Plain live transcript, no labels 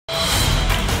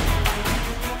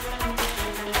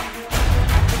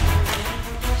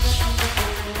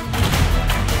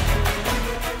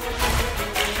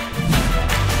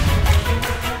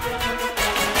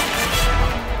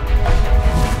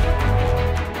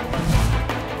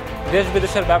দেশ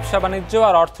বিদেশের ব্যবসা বাণিজ্য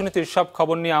আর অর্থনীতির সব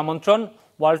খবর নিয়ে আমন্ত্রণ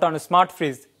ওয়ালটন স্মার্ট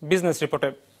ফ্রিজ বিজনেস রিপোর্টে।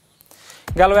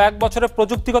 গেল এক বছরে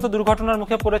প্রযুক্তিগত দুর্ঘটনার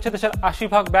মুখে পড়েছে দেশের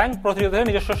 ৮০% ব্যাংক। প্রতিরোধে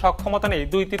নিজস্ব সক্ষমতা নেই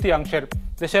 ২/৩।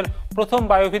 দেশের প্রথম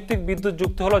বায়ুভিত্তিক বিদ্যুৎ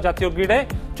যুক্ত হলো জাতীয় গ্রিডে।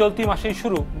 চলতি মাসেই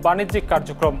শুরু বাণিজ্যিক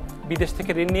কার্যক্রম। বিদেশ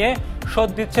থেকে ঋণ নিয়ে শোধ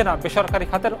দিচ্ছে না বেসরকারি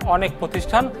খাতের অনেক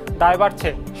প্রতিষ্ঠান, দায় বাড়ছে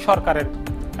সরকারের।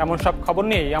 এমন সব খবর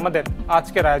নিয়েই আমাদের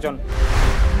আজকের আয়োজন।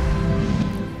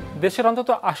 দেশের অন্তত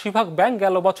 ৮০% ব্যাংক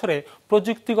গেল বছরে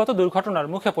প্রযুক্তিগত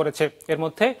দুর্ঘটনার মুখে পড়েছে। এর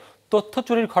মধ্যে তথ্য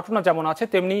চুরির ঘটনা যেমন আছে,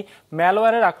 তেমনি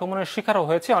ম্যালওয়্যারের আক্রমণের শিকারও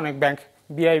হয়েছে অনেক ব্যাংক।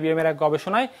 বিআইবিএম এর এক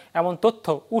গবেষণায় এমন তথ্য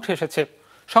উঠে এসেছে।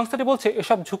 সংস্থাটি বলছে,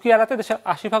 এসব ঝুঁকি এড়াতে দেশের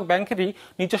 ৮০% ব্যাংকেরই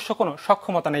নিজস্ব কোনো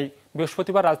সক্ষমতা নেই।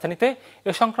 বৃহস্পতিবার রাজধানীতে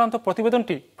এ সংক্রান্ত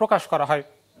প্রতিবেদনটি প্রকাশ করা হয়।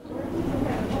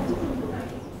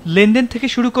 লেনদেন থেকে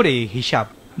শুরু করে হিসাব,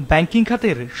 ব্যাংকিং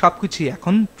খাতের সবকিছুই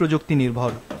এখন প্রযুক্তি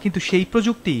নির্ভর। কিন্তু সেই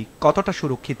প্রযুক্তি কতটা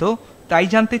সুরক্ষিত তাই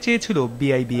জানতে চেয়েছিল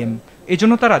বিআইবিএম।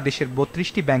 এজন্য তারা দেশের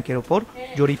 ৩২টি ব্যাংকের ওপর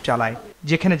জরিপ চালায়,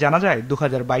 যেখানে জানা যায়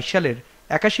 ২০২২ সালের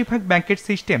 ৮১% ব্যাংকের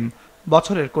সিস্টেম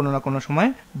বছরের কোনো না কোনো সময়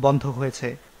বন্ধ হয়েছে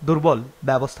দুর্বল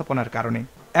ব্যবস্থাপনার কারণে।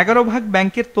 ১১%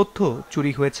 ব্যাংকের তথ্য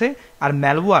চুরি হয়েছে, আর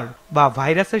ম্যালওয়্যার বা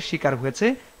ভাইরাসের শিকার হয়েছে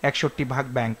 ৬১%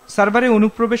 ব্যাংক। সার্ভারে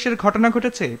অনুপ্রবেশের ঘটনা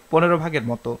ঘটেছে ১৫%-এর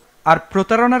মতো, আর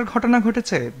প্রতারণার ঘটনা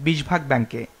ঘটেছে ২০%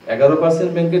 ব্যাংকে।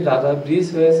 ১১% ব্যাংকে ডাটা ব্রিচ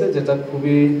হয়েছে, যেটা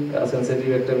খুবই সেনসিটিভ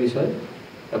একটা বিষয়,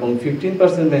 এবং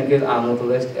 15% ব্যাংকের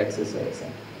আনঅথরাইজড অ্যাক্সেস হয়েছে,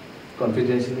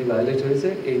 কনফিডেন্সিয়ালি ভায়োলেট হয়েছে।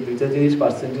 এই দুইটা জিনিস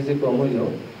পার্সেন্টেজে কম হইলেও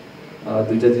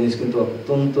দুইটা জিনিস কিন্তু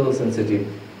অত্যন্ত সেনসিটিভ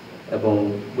এবং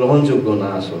গ্রহণযোগ্য না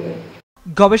আসলে।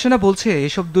 গবেষণা বলছে,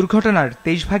 এসব দুর্ঘটনার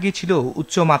 ২৩%ই ছিল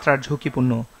উচ্চ মাত্রার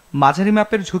ঝুঁকিপূর্ণ। মাঝারি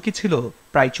মাপের ঝুঁকি ছিল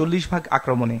প্রায় ৪০%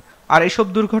 আক্রমণে। আর এসব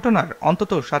দুর্ঘটনার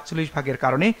অন্তত ৪৭%-এর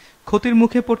কারণে ক্ষতির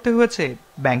মুখে পড়তে হয়েছে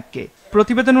ব্যাংককে।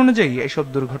 প্রতিবেদন অনুযায়ী এসব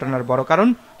দুর্ঘটনার বড় কারণ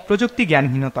প্রযুক্তি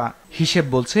জ্ঞানহীনতা। হিসেব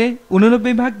বলছে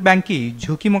 ৮৯% ব্যাংকই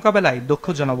ঝুঁকি মোকাবেলায় দক্ষ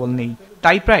জনবল নেই।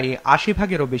 তাই প্রায়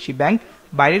 ৮০%-এরও বেশি ব্যাংক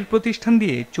বাইরের প্রতিষ্ঠান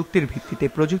দিয়ে চুক্তির ভিত্তিতে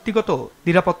প্রযুক্তিগত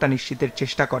নিরাপত্তা নিশ্চিতের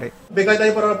চেষ্টা করে।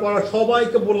 বেকায়দায় পড়ার পর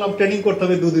সবাইকে বললাম ট্রেনিং করতে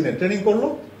হবে, 2 দিনের ট্রেনিং করলো,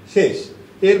 শেষ।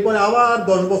 এরপরে আবার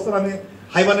 10 বছর আমি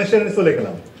হাইবারনেশনে চলে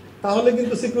গেলাম। তাহলে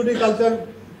কিন্তু সিকিউরিটি কালচার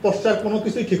পশ্চাৎ কোনো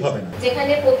কিছুই ঠিক হবে না।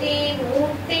 যেখানে প্রতি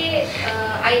মুহূর্তে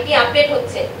আইটি আপডেট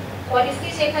হচ্ছে পলিসি,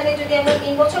 সেখানে যদি আমরা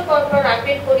 3 বছর পর পর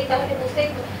আপডেট করি তাহলে বুঝতেই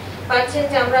পারছেন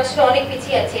যে আমরা আসলে অনেক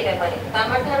পিছিয়ে আছি এই ব্যাপারে।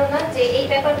 আমার ধারণা যে এই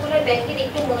ব্যাপারগুলো ব্যাংকের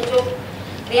একটু মনোযোগ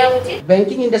দেওয়া উচিত।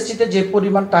 ব্যাংকিং ইন্ডাস্ট্রিতে যে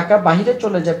পরিমাণ টাকা বাইরে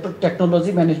চলে যায়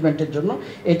টেকনোলজি ম্যানেজমেন্টের জন্য,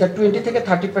 এটা 20 থেকে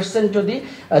 30% যদি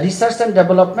রিসার্চ অ্যান্ড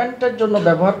ডেভেলপমেন্টের জন্য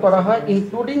ব্যবহার করা হয়,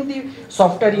 including the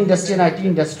software industry and IT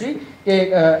ইন্ডাস্ট্রিকে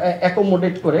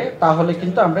accommodate করে, তাহলে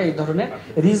কিন্তু আমরা এই ধরনের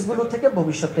রিস্কগুলো থেকে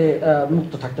ভবিষ্যতে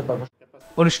মুক্ত থাকতে পারবো।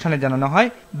 অনুষ্ঠানে জানানো হয়,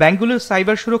 ব্যাংকগুলোর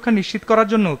সাইবার সুরক্ষা নিশ্চিত করার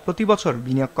জন্য প্রতি বছর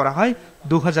বিনিয়োগ করা হয়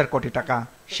 ২০০০ কোটি টাকা।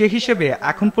 সে হিসেবে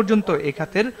এখন পর্যন্ত এ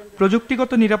খাতের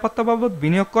প্রযুক্তিগত নিরাপত্তা বাবদ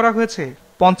বিনিয়োগ করা হয়েছে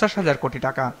 ৫০,০০০ কোটি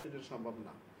টাকা।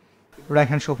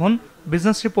 রায়হান, শোভন,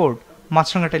 বিজনেস রিপোর্ট,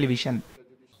 মাছরাঙা টেলিভিশন।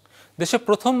 দেশে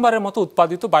প্রথমবারের মতো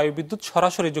উৎপাদিত বায়ুবিদ্যুৎ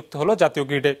সরাসরি যুক্ত হলো জাতীয়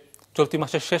গ্রিডে। চলতি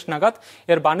মাসের শেষ নাগাদ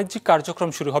এর বাণিজ্যিক কার্যক্রম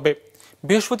শুরু হবে।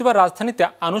 বৃহস্পতিবার রাজধানীতে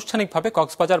আনুষ্ঠানিকভাবে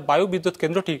কক্সবাজার বায়ু বিদ্যুৎ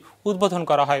কেন্দ্রটি উদ্বোধন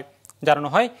করা হয়। জানানো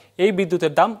হয়, এই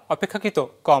বিদ্যুতের দাম অপেক্ষাকৃত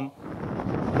কম।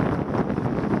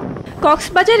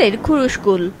 কক্সবাজারের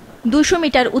খুরুশকুল ২০০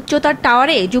 মিটার উচ্চতার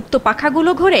টাওয়ারে যুক্ত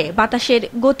পাখাগুলো ঘোরে বাতাসের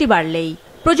গতি বাড়লেই।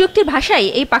 প্রযুক্তির ভাষায়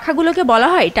এই পাখাগুলোকে বলা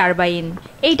হয় টারবাইন।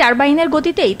 এই টারবাইনের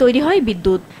গতিতেই তৈরি হয়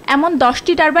বিদ্যুৎ। এমন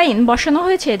 10টি টারবাইন বসানো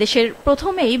হয়েছে দেশের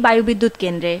প্রথম এই বায়ুবিদ্যুৎ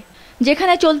কেন্দ্রে,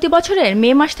 যেখানে চলতি বছরের মে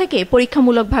মাস থেকে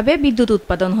পরীক্ষামূলকভাবে বিদ্যুৎ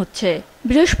উৎপাদন হচ্ছে।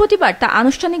 বৃহস্পতিবার তা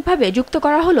আনুষ্ঠানিকভাবে যুক্ত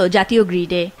করা হলো জাতীয়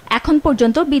গ্রিডে। এখন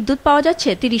পর্যন্ত বিদ্যুৎ পাওয়া যাচ্ছে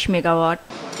 ৩০ মেগাওয়াট।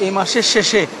 এই মাসের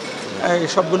শেষে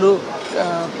সবগুলো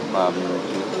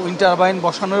উইন্ড টারবাইন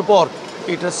বসানোর পর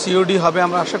এটা সিওডি হবে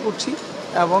আমরা আশা করছি,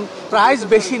 এবং প্রাইস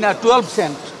বেশি না,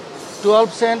 12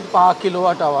 সেন্ট পার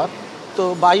কিলোওয়াট আওয়ার। তো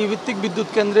বায়ুভিত্তিক বিদ্যুৎ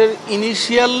কেন্দ্রের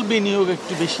ইনিশিয়াল বিনিয়োগ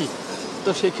একটু বেশি, তো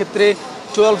সেক্ষেত্রে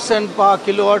 12 সেন্ট পার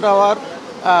কিলোওয়াট আওয়ার।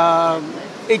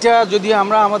 এটা যদি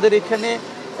আমরা আমাদের এখানে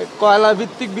কয়লা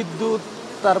ভিত্তিক বিদ্যুৎ,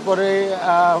 তারপরে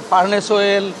ফার্নেস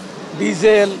অয়েল,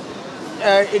 ডিজেল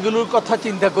এগুলোর কথা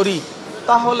চিন্তা করি,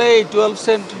 তাহলে এই 12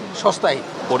 সেন্ট সস্তায়।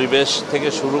 পরিবেশ থেকে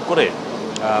শুরু করে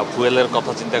ফুয়েলের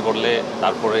কথা চিন্তা করলে,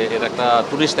 তারপরে এর একটা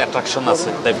টুরিস্ট অ্যাট্রাকশন আছে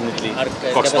ডেফিনেটলি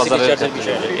কক্সবাজারের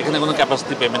ক্ষেত্রে। এখানে কোনো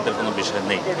ক্যাপাসিটি পেমেন্টের কোনো বিষয়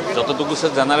নেই। যতটুকু সে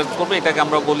জেনারেট করবে, এটাকে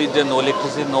আমরা বলি যে নো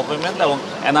ইলেকট্রিসিটি নো পেমেন্ট, এবং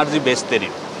এনার্জি বেস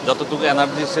টেরিফ। যতটুকু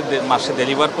এনার্জি সে মাসে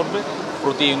ডেলিভার করবে,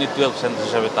 প্রতি ইউনিট 12 সেন্ট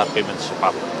হিসাবে তার পেমেন্ট সে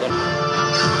পাবে।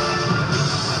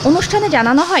 অনুষ্ঠানে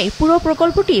জানানো হয়, পুরো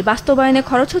প্রকল্পটি বাস্তবায়নে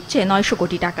খরচ হচ্ছে ৯০০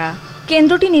 কোটি টাকা।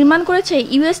 কেন্দ্রটি নির্মাণ করেছে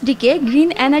ইউএসডিকে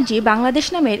গ্রিন এনার্জি বাংলাদেশ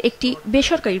নামের একটি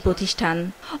বেসরকারি প্রতিষ্ঠান।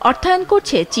 অর্থায়ন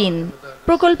করছে চীন।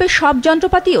 প্রকল্পের সব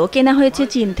যন্ত্রপাতিও কেনা হয়েছে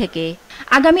চীন থেকে।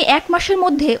 আগামী 1 মাসের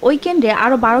মধ্যে ওই কেন্দ্রে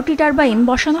আরও 12টি টারবাইন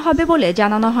বসানো হবে বলে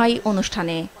জানানো হয়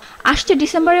অনুষ্ঠানে। আসছে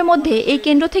ডিসেম্বরের মধ্যে এই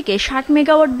কেন্দ্র থেকে 60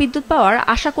 মেগাওয়াট বিদ্যুৎ পাওয়ার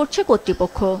আশা করছে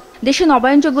কর্তৃপক্ষ। দেশে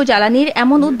নবায়নযোগ্য জ্বালানির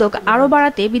এমন উদ্যোগ আরও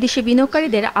বাড়াতে বিদেশি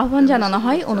বিনিয়োগকারীদের আহ্বান জানানো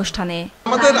হয় অনুষ্ঠানে।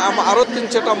 আমাদের আরও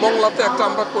 3-4টা মংলাতে একটা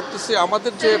আমরা করতেছি।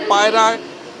 আমাদের যে পায়রায়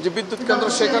যে বিদ্যুৎ কেন্দ্র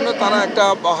সেখানে তারা একটা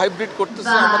হাইব্রিড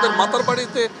করতেছে। আমাদের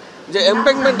মাতারবাড়িতে যে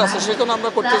এমপ্যাঙ্কমেন্ট আছে সেখানে আমরা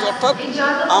করতেছি। অর্থাৎ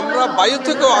আমরা বায়ু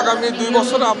থেকেও আগামী 2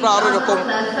 বছরে আমরা আরো এরকম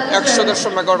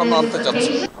 100-150 মেগাওয়াট আমরা আনতে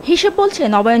চাচ্ছি। হিসেব বলছে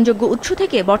নবায়নযোগ্য উৎস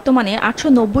থেকে বর্তমানে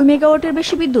 890 মেগাওয়াটের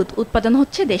বেশি বিদ্যুৎ উৎপাদন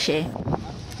হচ্ছে দেশে।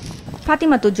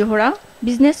 ফাতিমা তুজোহরা,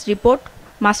 বিজনেস রিপোর্ট,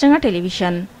 মাছরাঙা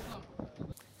টেলিভিশন।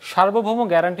 সার্বভৌম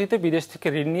গ্যারান্টিতে বিদেশ থেকে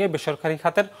ঋণ নিয়ে বেসরকারি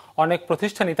খাতের অনেক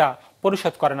প্রতিষ্ঠানই তা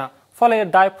পরিশোধ করে না। ফলে এর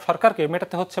দায় সরকারকে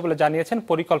মেটাতে হচ্ছে বলে জানিয়েছেন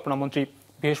পরিকল্পনা মন্ত্রী।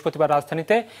 বৃহস্পতিবার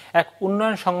রাজধানীতে এক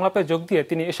উন্নয়ন সংলাপে যোগ দিয়ে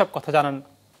তিনি এসব কথা জানান।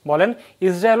 বলেন,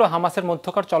 ইসরায়েল ও হামাসের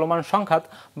মধ্যকার চলমান সংঘাত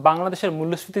বাংলাদেশের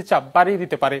মূল্যস্ফীতির চাপ বাড়িয়ে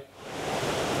দিতে পারে।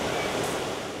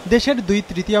 দেশের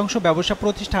 2/3 ব্যবসা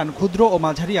প্রতিষ্ঠান ক্ষুদ্র ও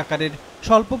মাঝারি আকারের।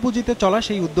 স্বল্প পুঁজিতে চলা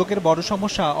সেই উদ্যোগের বড়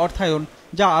সমস্যা অর্থায়ন,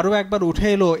 যা আরও একবার উঠে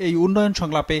এলো এই উন্নয়ন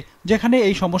সংলাপে, যেখানে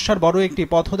এই সমস্যার বড় একটি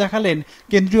পথ দেখালেন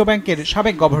কেন্দ্রীয় ব্যাংকের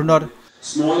সাবেক গভর্নর।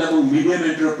 স্মল এবং মিডিয়াম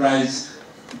এন্টারপ্রাইজ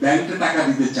ব্যাংকে টাকা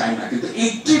দিতে চায় না, কিন্তু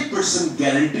 80%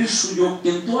 গ্যারান্টির সুযোগ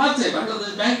কিন্তু আছে।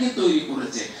 বাংলাদেশ ব্যাংকে তৈরি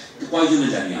করেছে, কয়জনে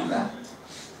জানি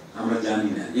আমরা জানি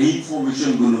না। এই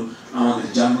ইনফরমেশন গুলো আমাদের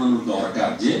জানানো দরকার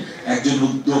যে একজন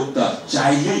উদ্যোক্তা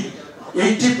চাইলেই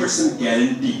 80%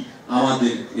 গ্যারান্টি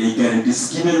আমাদের এই গ্যারান্টি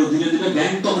স্কিমের অধীনে দিলে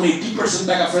ব্যাংক তখন 80%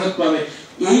 টাকা ফেরত পাবে।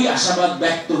 এই আশাবাদ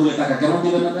ব্যক্ত হলে টাকা কেন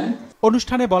দেবে না ব্যাংক?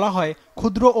 অনুষ্ঠানে বলা হয়,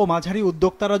 ক্ষুদ্র ও মাঝারি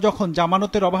উদ্যোক্তারা যখন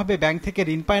জামানতের অভাবে ব্যাংক থেকে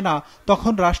ঋণ পায় না,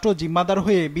 তখন রাষ্ট্র জিম্মাদার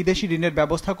হয়ে বিদেশি ঋণের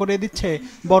ব্যবস্থা করে দিচ্ছে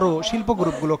বড় শিল্প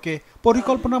গ্রুপগুলোকে।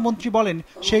 পরিকল্পনা মন্ত্রী বলেন,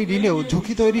 সেই ঋণেও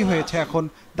ঝুঁকি তৈরি হয়েছে। এখন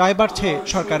দায় বাড়ছে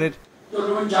সরকারের।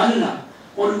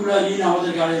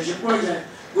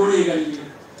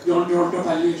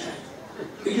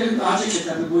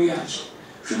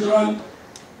 সুতরাং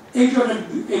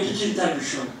এইটা চিন্তার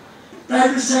বিষয়।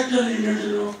 প্রাইভেট সেক্টর ঋণের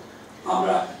জন্য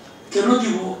আমরা কেন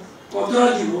দিব,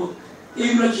 কতটা দিব,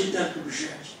 এইগুলো চিন্তার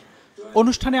বিষয় আছে।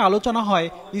 অনুষ্ঠানে আলোচনা হয়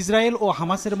ইসরায়েল ও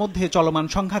হামাসের মধ্যে চলমান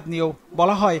সংঘাত নিয়েও।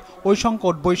 বলা হয়, ওই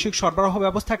সংকট বৈশ্বিক সরবরাহ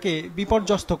ব্যবস্থাকে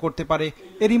বিপর্যস্ত করতে পারে।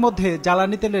 এরই মধ্যে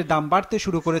জ্বালানি তেলের দাম বাড়তে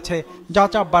শুরু করেছে, যা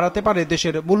চাপ বাড়াতে পারে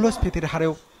দেশের মূল্যস্ফীতির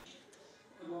হারেও।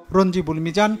 রঞ্জিবুল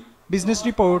মিজান, বিজনেস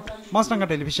রিপোর্ট, মাছরাঙা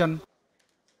টেলিভিশন।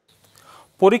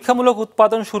 পরীক্ষামূলক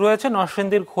উৎপাদন শুরু হয়েছে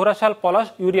নরসিংদীর ঘোড়াশাল পলাশ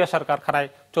ইউরিয়া সার কারখানায়।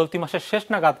 চলতি মাসের শেষ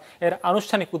নাগাদ এর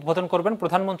আনুষ্ঠানিক উদ্বোধন করবেন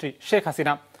প্রধানমন্ত্রী শেখ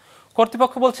হাসিনা।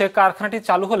 কর্তৃপক্ষ বলছে, কারখানাটি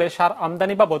চালু হলে সার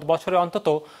আমদানি বাবদ বছরে অন্তত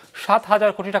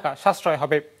 7,000 কোটি টাকা সাশ্রয়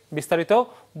হবে। বিস্তারিত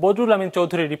বদরুল আমিন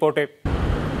চৌধুরীর রিপোর্টে।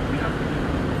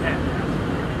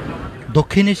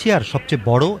 দক্ষিণ এশিয়ার সবচেয়ে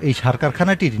বড় এই সার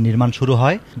কারখানাটির নির্মাণ শুরু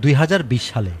হয় 2020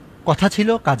 সালে। কথা ছিল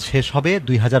কাজ শেষ হবে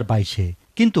 2022-এ,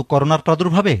 কিন্তু করোনার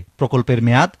প্রাদুর্ভাবে প্রকল্পের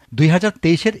মেয়াদ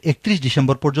 2023-এর 31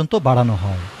 ডিসেম্বর পর্যন্ত বাড়ানো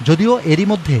হয়। যদিও এরই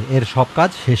মধ্যে এর সব কাজ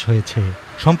শেষ হয়েছে।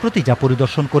 সম্প্রতি যা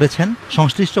পরিদর্শন করেছেন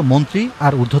সংশ্লিষ্ট মন্ত্রী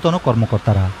আর ঊর্ধ্বতন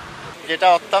কর্মকর্তারা। যেটা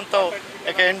অত্যন্ত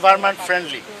এনভায়রনমেন্ট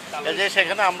ফ্রেন্ডলি, এই যে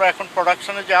সেখানে আমরা এখন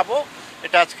প্রোডাকশনে যাব।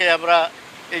 এটা আজকে আমরা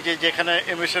এই যে যেখানে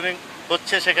এমিশনিং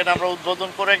হচ্ছে সেখানে আমরা উদ্বোধন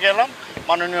করে গেলাম।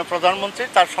 মাননীয় প্রধানমন্ত্রী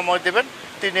তার সময় দেবেন,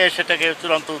 তিনি সেটাকে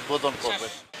চূড়ান্ত উদ্বোধন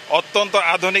করবেন। অত্যন্ত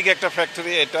আধুনিক একটা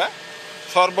ফ্যাক্টরি। এটা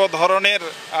সর্বধরনের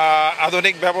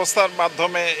আধুনিক ব্যবস্থার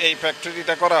মাধ্যমে এই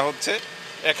ফ্যাক্টরিটা করা হচ্ছে।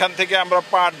 এখান থেকে আমরা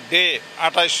per day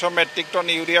 2800 metric ton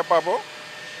urea পাবো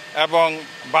এবং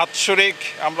বাৎসরিক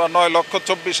আমরা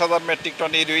 9,24,000 মেট্রিক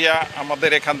টন ইউরিয়া আমাদের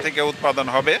এখান থেকে উৎপাদন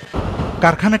হবে।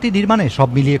 কারখানাটি নির্মাণে সব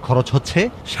মিলিয়ে খরচ হচ্ছে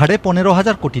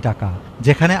 15,500 কোটি টাকা,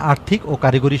 যেখানে আর্থিক ও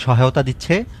কারিগরি সহায়তা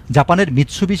দিচ্ছে জাপানের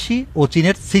মিৎসুবিশি ও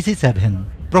চীনের CC7।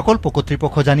 প্রকল্প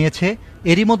কর্তৃপক্ষ জানিয়েছে,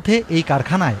 এরই মধ্যে এই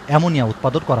কারখানায় অ্যামোনিয়া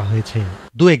উৎপাদন করা হয়েছে।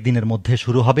 2-1 দিনের মধ্যে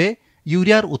শুরু হবে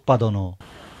ইউরিয়ার উৎপাদনও।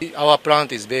 Our plant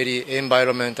is very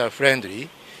environmental friendly.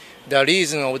 The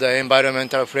reason of the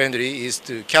environmental friendly is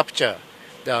to capture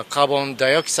the carbon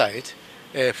dioxide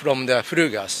from the flue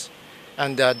gas,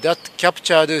 and that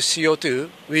captured CO2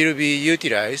 will be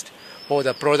utilized for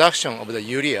the production of the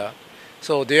urea.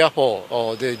 So therefore,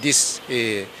 this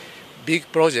big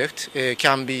project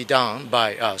can be done by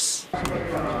us.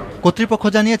 কর্তৃপক্ষ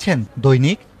জানিয়েছেন,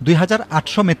 দৈনিক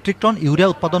 2,800 metric ton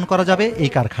urea উৎপাদন করা যাবে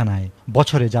এই কারখানায়।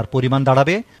 বছরে যার পরিমাণ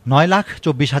দাঁড়াবে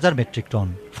 9,24,000 মেট্রিক টন।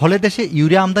 ফলে দেশে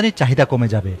ইউরিয়া আমদানির চাহিদা কমে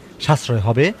যাবে, সাশ্রয়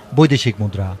হবে বৈদেশিক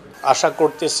মুদ্রা। আশা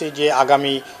করতেছি যে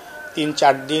আগামী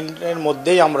 3-4 দিনের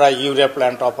মধ্যেই আমরা ইউরিয়া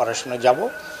প্ল্যান্ট অপারেশনে যাব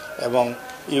এবং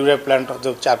ইউরিয়া প্ল্যান্ট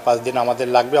 4-5 দিন আমাদের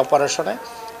লাগবে অপারেশনে।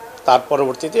 তার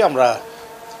পরবর্তীতে আমরা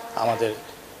আমাদের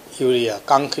ইউরিয়া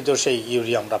কাঙ্ক্ষিত সেই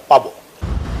ইউরিয়া আমরা পাবো।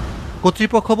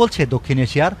 কর্তৃপক্ষ বলছে দক্ষিণ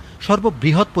এশিয়ার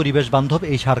সর্ববৃহৎ পরিবেশ বান্ধব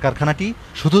এই সার কারখানাটি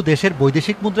শুধু দেশের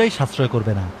বৈদেশিক মুদ্রাই সাশ্রয়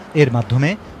করবে না, এর মাধ্যমে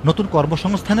নতুন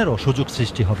কর্মসংস্থানেরও সুযোগ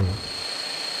সৃষ্টি হবে।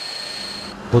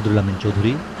 বদরুল আমিন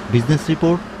চৌধুরী, বিজনেস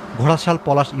রিপোর্ট, ঘোড়াশাল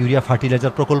পলাশ ইউরিয়া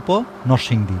ফার্টিলাইজার প্রকল্প,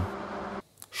 নরসিংদী।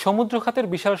 সমুদ্র খাতের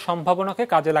বিশাল সম্ভাবনাকে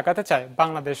কাজে লাগাতে চায়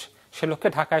বাংলাদেশ। সে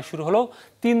লক্ষ্যে ঢাকায় শুরু হলো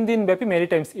 3 দিনব্যাপী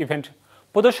মেরিটাইমস ইভেন্ট।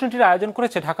 প্রদর্শনীটির আয়োজন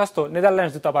করেছে ঢাকাস্থ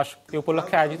নেদারল্যান্ডস দূতাবাস। এই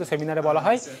উপলক্ষে আয়োজিত সেমিনারে বলা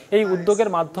হয়, এই উদ্যোগের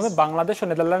মাধ্যমে বাংলাদেশ ও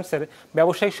নেদারল্যান্ডসের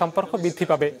ব্যবসায়িক সম্পর্ক বৃদ্ধি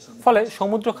পাবে। ফলে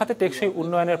সমুদ্র খাতে টেকসই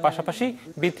উন্নয়নের পাশাপাশি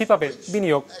বৃদ্ধি পাবে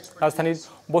বিনিয়োগ। রাজধানীর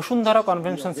বসুন্ধরা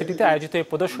কনভেনশন সিটিতে আয়োজিত এই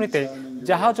প্রদর্শনীতে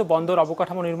জাহাজ ও বন্দর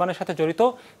অবকাঠামো নির্মাণের সাথে জড়িত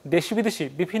দেশি বিদেশি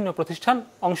বিভিন্ন প্রতিষ্ঠান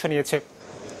অংশ নিয়েছে।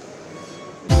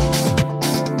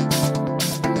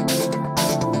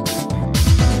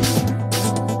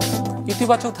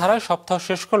 ইতিবাচক ধারায় সপ্তাহ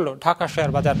শেষ করল ঢাকা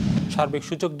শেয়ার বাজার। সার্বিক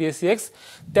সূচক ডিএসইএক্স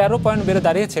 13 পয়েন্ট বেড়ে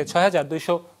দাঁড়িয়েছে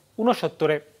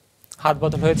 ৬,২৬৯-এ। হাত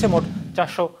বদল হয়েছে মোট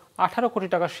 418 কোটি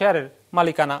টাকা শেয়ারের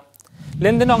মালিকানা।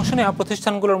 লেনদেনে অংশ নেওয়া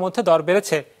প্রতিষ্ঠানগুলোর মধ্যে দর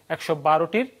বেড়েছে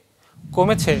 112টির,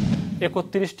 কমেছে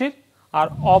 31টির, আর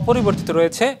অপরিবর্তিত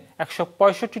রয়েছে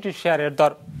 165টি শেয়ারের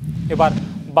দর। এবার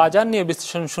বাজার নিয়ে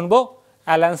বিশ্লেষণ শুনবো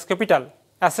অ্যালায়েন্স ক্যাপিটাল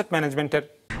অ্যাসেট ম্যানেজমেন্টের।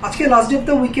 আজকে লাস্ট ডে অফ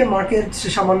দ্য উইকে মার্কেট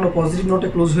সামান্য পজিটিভ নোটে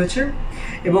ক্লোজ হয়েছে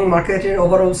এবং মার্কেটের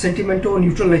ওভারঅল সেন্টিমেন্টও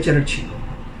নিউট্রাল নেচারের ছিল।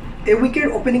 এই উইকের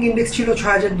ওপেনিং ইন্ডেক্স ছিল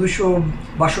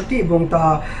 ৬,২৬২ এবং তা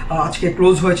আজকে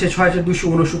ক্লোজ হয়েছে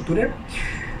 ৬,২৬৯-এর।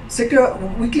 সেক্টর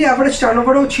উইকলি অ্যাভারেজ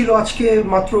টার্নওভারও ছিল আজকে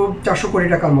মাত্র 400 কোটি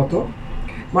টাকার মতো।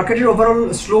 মার্কেটের ওভারঅল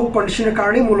স্লো কন্ডিশনের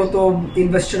কারণে মূলত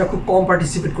ইনভেস্টররা খুব কম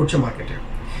পার্টিসিপেট করছে মার্কেটে।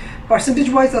 পার্সেন্টেজ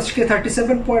ওয়াইজ আজকে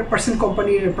 37%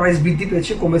 কোম্পানির প্রাইস বৃদ্ধি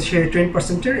পেয়েছে, কমেছে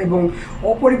 20%-এর, এবং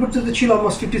অপরিবর্তিত ছিল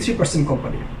অলমোস্ট 53%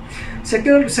 কোম্পানির।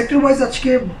 সেক্টর ওয়াইজ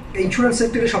আজকে ইন্স্যুরেন্স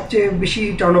সেক্টরে সবচেয়ে বেশি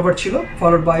টার্নওভার ছিল,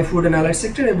 followed buy food and allied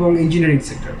sector এবং ইঞ্জিনিয়ারিং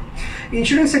সেক্টর।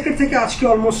 ইন্স্যুরেন্স সেক্টর থেকে আজকে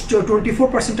অলমোস্ট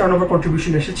 24% টার্নওভার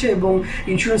কন্ট্রিবিউশন এসেছে এবং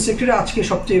ইন্স্যুরেন্স সেক্টরে আজকে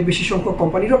সবচেয়ে বেশি সংখ্যক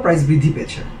কোম্পানিরও প্রাইস বৃদ্ধি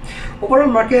পেয়েছে।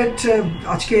 ওভারঅল মার্কেট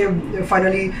আজকে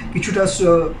ফাইনালি কিছুটা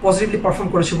পজিটিভলি পারফর্ম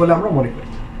করেছে বলে আমরা মনে করি।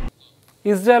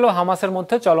 ইসরায়েল ও হামাসের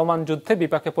মধ্যে চলমান যুদ্ধে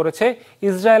বিপাকে পড়েছে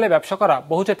ইসরায়েলে ব্যবসা করা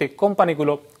বহুজাতিক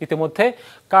কোম্পানিগুলো। ইতিমধ্যে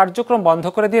কার্যক্রম বন্ধ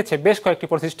করে দিয়েছে বেশ কয়েকটি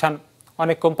প্রতিষ্ঠান।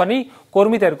 অনেক কোম্পানি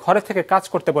কর্মীদের ঘরে থেকে কাজ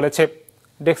করতে বলেছে।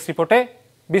 ডেস্ক রিপোর্টে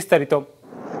বিস্তারিত।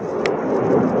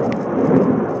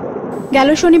 গেল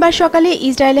শনিবার সকালে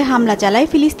ইসরায়েলে হামলা চালায়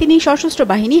ফিলিস্তিনি সশস্ত্র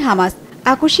বাহিনী হামাস।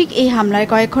 আকস্মিক এই হামলায়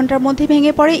কয়েক ঘন্টার মধ্যে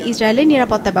ভেঙে পড়ে ইসরায়েলের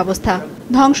নিরাপত্তা ব্যবস্থা।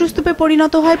 ধ্বংসস্তূপে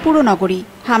পরিণত হয় পুরো নগরী।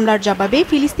 হামলার জবাবে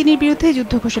ফিলিস্তিনের বিরুদ্ধে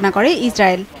যুদ্ধ ঘোষণা করে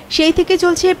ইসরায়েল। সেই থেকে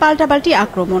চলছে পাল্টাপাল্টি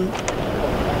আক্রমণ।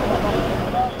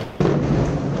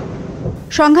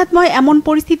 সংঘাতময় এমন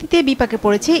পরিস্থিতিতে বিপাকে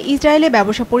পড়েছে ইসরায়েলে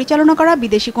ব্যবসা পরিচালনা করা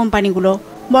বিদেশি কোম্পানিগুলো।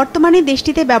 বর্তমানে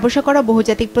দেশটিতে ব্যবসা করা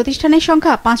বহুজাতিক প্রতিষ্ঠানের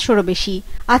সংখ্যা 500-রও বেশি।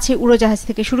 আছে উড়োজাহাজ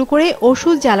থেকে শুরু করে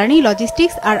ওষুধ, জ্বালানি,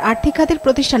 লজিস্টিক্স আর আর্থিক খাতের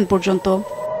প্রতিষ্ঠান পর্যন্ত।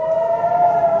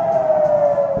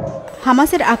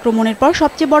 হামাসের আক্রমণের পর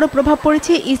সবচেয়ে বড় প্রভাব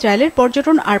পড়েছে ইসরায়েলের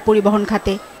পর্যটন আর পরিবহন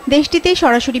খাতে। দেশটিতে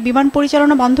সরাসরি বিমান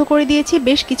পরিচালনা বন্ধ করে দিয়েছে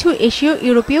বেশ কিছু এশীয়,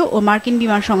 ইউরোপীয় ও মার্কিন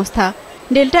বিমান সংস্থা।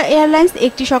 ডেল্টা এয়ারলাইন্স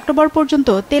 31 অক্টোবর পর্যন্ত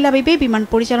তেল আবিবে বিমান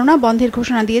পরিচালনা বন্ধের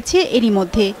ঘোষণা দিয়েছে। এরই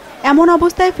মধ্যে এমন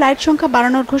অবস্থায় ফ্লাইট সংখ্যা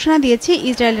বাড়ানোর ঘোষণা দিয়েছে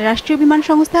ইসরায়েলের রাষ্ট্রীয় বিমান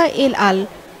সংস্থা এল আল।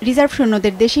 রিজার্ভ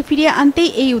সৈন্যদের দেশে ফিরিয়ে আনতেই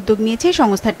এই উদ্যোগ নিয়েছে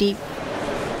সংস্থাটি।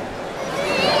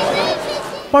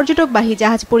 পর্যটকবাহী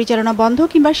জাহাজ পরিচালনা বন্ধ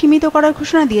কিংবা সীমিত করার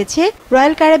ঘোষণা দিয়েছে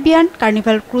royal Caribbean,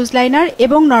 carnival cruise liner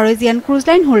এবং নরওয়েজিয়ান ক্রুজ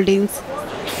লাইন হোল্ডিংস।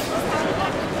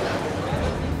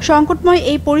 সংকটময়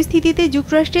এই পরিস্থিতিতে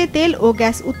যুক্তরাষ্ট্রে তেল ও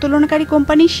গ্যাস উত্তোলনকারী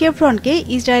কোম্পানি শেভরনকে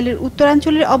ইসরায়েলের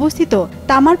উত্তরাঞ্চলের অবস্থিত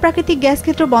তামার প্রাকৃতিক গ্যাস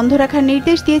ক্ষেত্র বন্ধ রাখার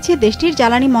নির্দেশ দিয়েছে দেশটির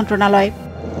জ্বালানি মন্ত্রণালয়।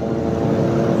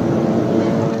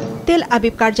 তেল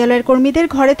আবিব কার্যালয়ের কর্মীদের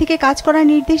ঘরে থেকে কাজ করার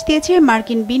নির্দেশ দিয়েছে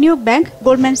মার্কিন বিনিয়োগ ব্যাংক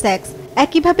গোল্ডম্যান স্যাক্স।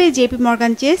 একইভাবে জেপি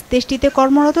মর্গান চেস দেশটিতে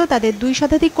কর্মরত তাদের 2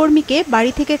 শতাধিক কর্মীকে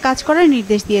বাড়ি থেকে কাজ করার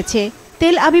নির্দেশ দিয়েছে।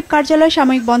 তেল আবিব কার্যালয়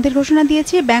সাময়িক বন্ধের ঘোষণা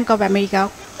দিয়েছে ব্যাংক অব আমেরিকা।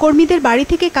 কর্মীদের বাড়ি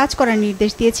থেকে কাজ করার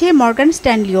নির্দেশ দিয়েছে মর্গান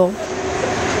স্ট্যানলিও।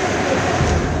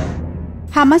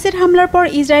 হামাসের হামলার পর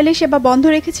ইসরায়েলের সেবা বন্ধ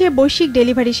রেখেছে বৈশ্বিক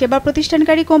ডেলিভারি সেবা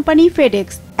প্রতিষ্ঠানকারী কোম্পানি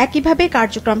ফেডেক্স। একইভাবে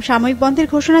কার্যক্রম সাময়িক বন্ধের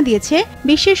ঘোষণা দিয়েছে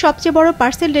বিশ্বের সবচেয়ে বড়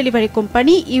পার্সেল ডেলিভারি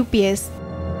কোম্পানি ইউপিএস।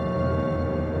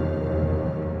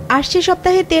 আসছে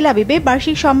সপ্তাহে তেল আবিবে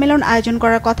বার্ষিক সম্মেলন আয়োজন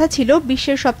করার কথা ছিল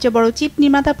বিশ্বের সবচেয়ে বড় চিপ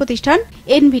নির্মাতা প্রতিষ্ঠান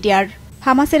এনভিডিয়ার।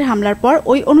 হামাসের হামলার পর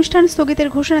ওই অনুষ্ঠান স্থগিতের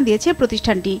ঘোষণা দিয়েছে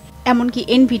প্রতিষ্ঠানটি। এমনকি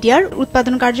এনভিডিয়ার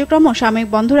উৎপাদন কার্যক্রমও সাময়িক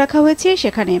বন্ধ রাখা হয়েছে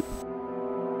সেখানে।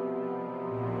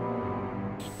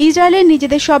 ইসরায়েলের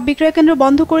নিজেদের সব বিক্রয় কেন্দ্র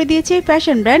বন্ধ করে দিয়েছে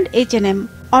ফ্যাশন ব্র্যান্ড H&M।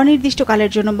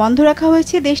 অনির্দিষ্টকালের জন্য বন্ধ রাখা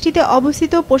হয়েছে দেশটিতে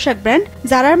অবস্থিত পোশাক ব্র্যান্ড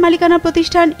জারার মালিকানা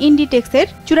প্রতিষ্ঠান ইন্ডিটেক্সের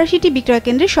 ৮৪টি বিক্রয়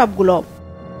কেন্দ্রের সবগুলো।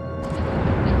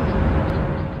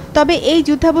 তবে এই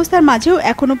যুদ্ধাবস্থার মাঝেও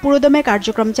এখনো পুরোদমে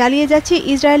কার্যক্রম চালিয়ে যাচ্ছে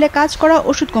ইসরায়েলে কাজ করা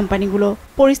ওষুধ কোম্পানিগুলো।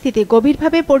 পরিস্থিতি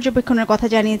গভীরভাবে পর্যবেক্ষণের কথা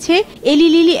জানিয়েছে এলি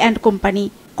লিলি অ্যান্ড কোম্পানি।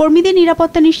 কর্মীদের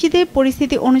নিরাপত্তা নিশ্চিতে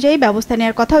পরিস্থিতি অনুযায়ী ব্যবস্থা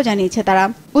নেওয়ার কথাও জানিয়েছে তারা।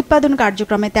 উৎপাদন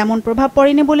কার্যক্রমে তেমন প্রভাব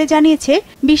পড়েনি বলে জানিয়েছে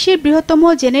বিশ্বের বৃহত্তম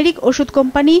জেনেরিক ওষুধ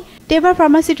কোম্পানি টেবা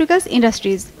ফার্মাসিউটিক্যালস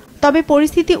ইন্ডাস্ট্রিজ। তবে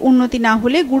পরিস্থিতি উন্নতি না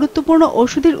হলে গুরুত্বপূর্ণ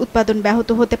ওষুধের উৎপাদন ব্যাহত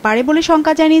হতে পারে বলে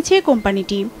শঙ্কা জানিয়েছে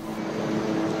কোম্পানিটি।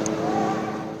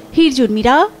 হিরজুন,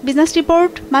 মিরা, বিজনেস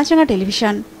রিপোর্ট, মাছরাঙা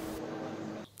টেলিভিশন।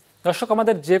 দর্শক,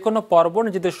 আমাদের যে কোনো পর্ব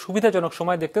নিজেদের সুবিধাজনক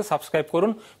সময় দেখতে সাবস্ক্রাইব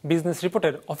করুন বিজনেস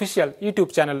রিপোর্টের অফিসিয়াল ইউটিউব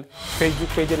চ্যানেল। ফেসবুক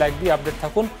পেজে লাইক দিয়ে আপডেট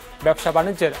থাকুন ব্যবসা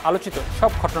বাণিজ্যের আলোচিত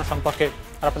সব ঘটনা সম্পর্কে।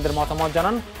 আর আপনাদের মতামত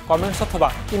জানান কমেন্টস অথবা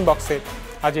ইনবক্সে।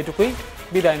 আজ এটুকুই,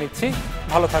 বিদায় নিচ্ছি,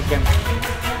 ভালো থাকবেন।